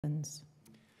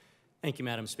Thank you,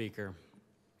 Madam Speaker.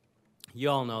 You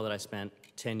all know that I spent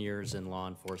 10 years in law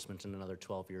enforcement and another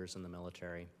 12 years in the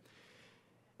military.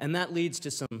 And that leads to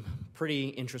some pretty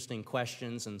interesting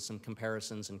questions and some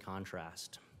comparisons and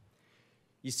contrast.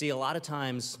 You see, a lot of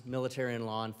times military and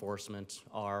law enforcement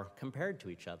are compared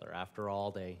to each other. After all,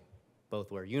 they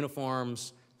both wear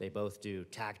uniforms, they both do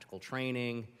tactical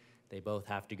training, they both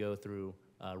have to go through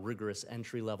rigorous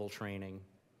entry-level training.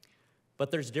 But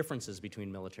there's differences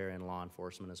between military and law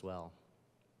enforcement as well.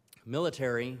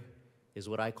 Military is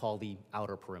what I call the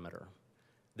outer perimeter.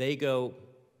 They go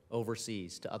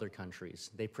overseas to other countries.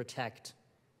 They protect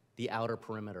the outer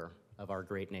perimeter of our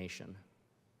great nation.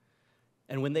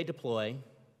 And when they deploy,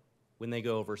 when they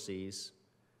go overseas,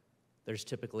 there's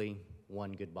typically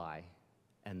one goodbye,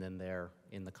 and then they're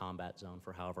in the combat zone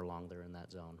for however long they're in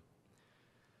that zone.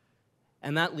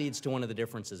 And that leads to one of the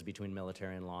differences between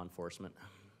military and law enforcement.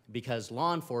 Because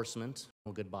law enforcement,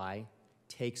 goodbye,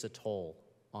 takes a toll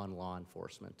on law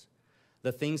enforcement.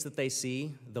 The things that they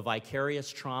see, the vicarious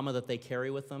trauma that they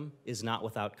carry with them is not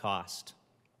without cost.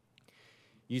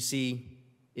 You see,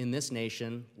 in this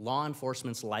nation, law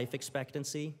enforcement's life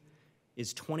expectancy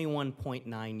is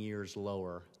 21.9 years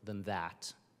lower than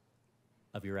that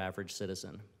of your average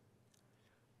citizen.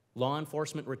 Law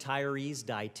enforcement retirees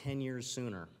die 10 years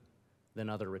sooner than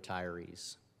other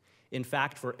retirees. In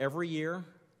fact, for every year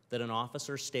that an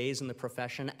officer stays in the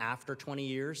profession after 20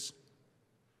 years,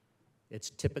 it's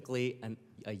typically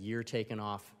a year taken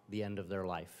off the end of their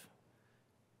life.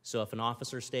 So if an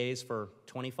officer stays for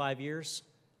 25 years,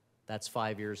 that's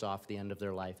 5 years off the end of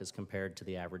their life as compared to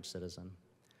the average citizen.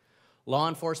 Law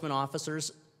enforcement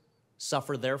officers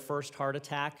suffer their first heart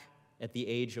attack at the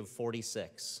age of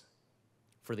 46.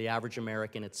 For the average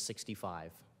American, it's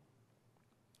 65.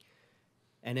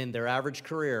 And in their average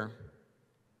career,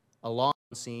 a law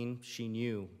scene, she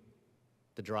knew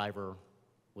the driver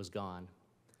was gone.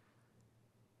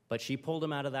 But she pulled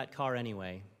him out of that car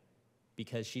anyway,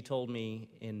 because she told me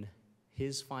in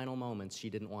his final moments she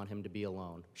didn't want him to be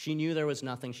alone. She knew there was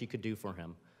nothing she could do for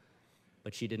him,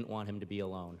 but she didn't want him to be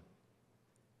alone.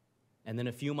 And then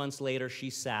a few months later, she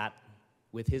sat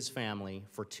with his family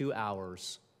for 2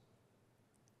 hours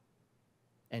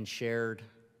and shared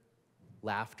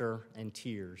laughter and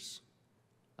tears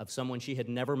of someone she had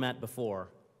never met before,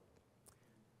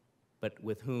 but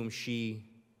with whom she,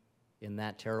 in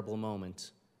that terrible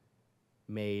moment,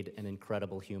 made an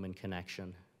incredible human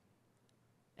connection.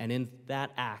 And in that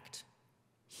act,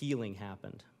 healing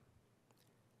happened.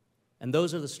 And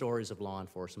those are the stories of law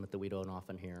enforcement that we don't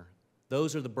often hear.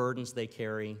 Those are the burdens they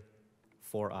carry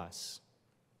for us.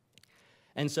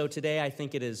 And so today, I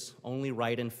think it is only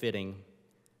right and fitting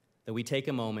that we take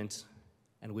a moment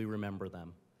and we remember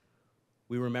them.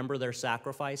 We remember their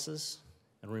sacrifices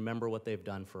and remember what they've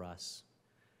done for us.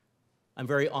 I'm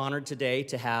very honored today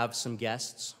to have some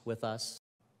guests with us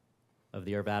of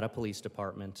the Arvada Police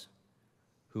Department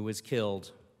who was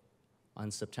killed on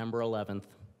September 11th,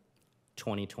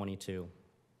 2022.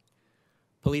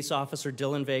 Police Officer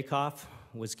Dylan Vakoff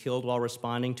was killed while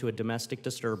responding to a domestic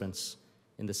disturbance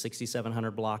in the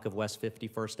 6700 block of West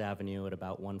 51st Avenue at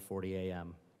about 1:40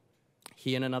 a.m.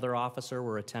 He and another officer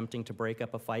were attempting to break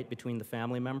up a fight between the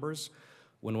family members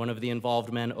when one of the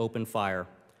involved men opened fire,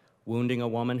 wounding a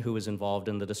woman who was involved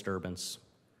in the disturbance.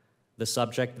 The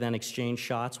subject then exchanged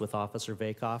shots with Officer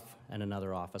Vakoff and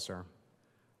another officer.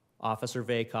 Officer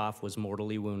Vakoff was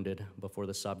mortally wounded before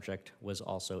the subject was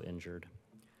also injured.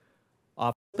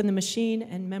 Open the machine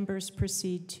and members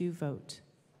proceed to vote.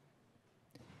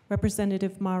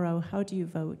 Representative Morrow, how do you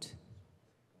vote?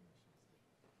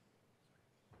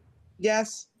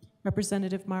 Yes.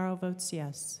 Representative Morrow votes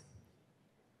yes.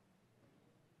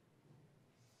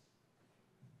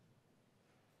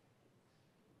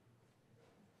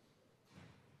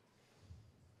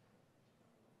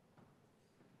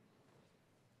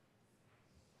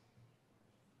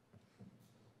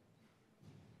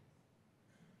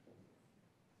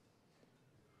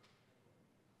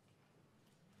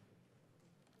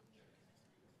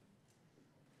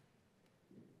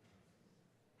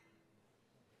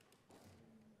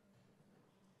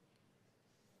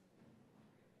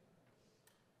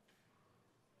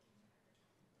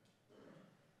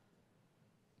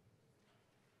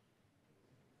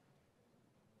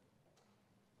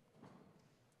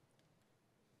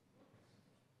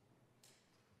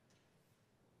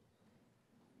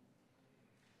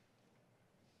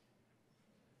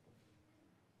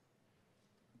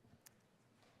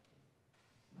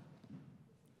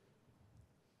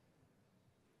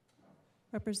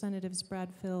 Representatives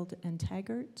Bradfield and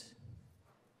Taggart.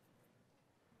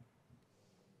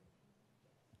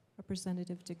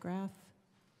 Representative DeGraff.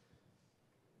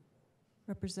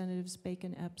 Representatives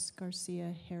Bacon, Epps,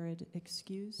 Garcia, Herod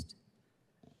excused.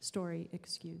 Story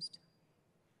excused.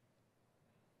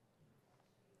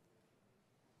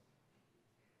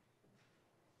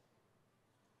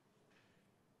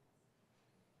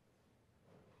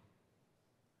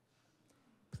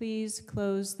 Please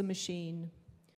close the machine.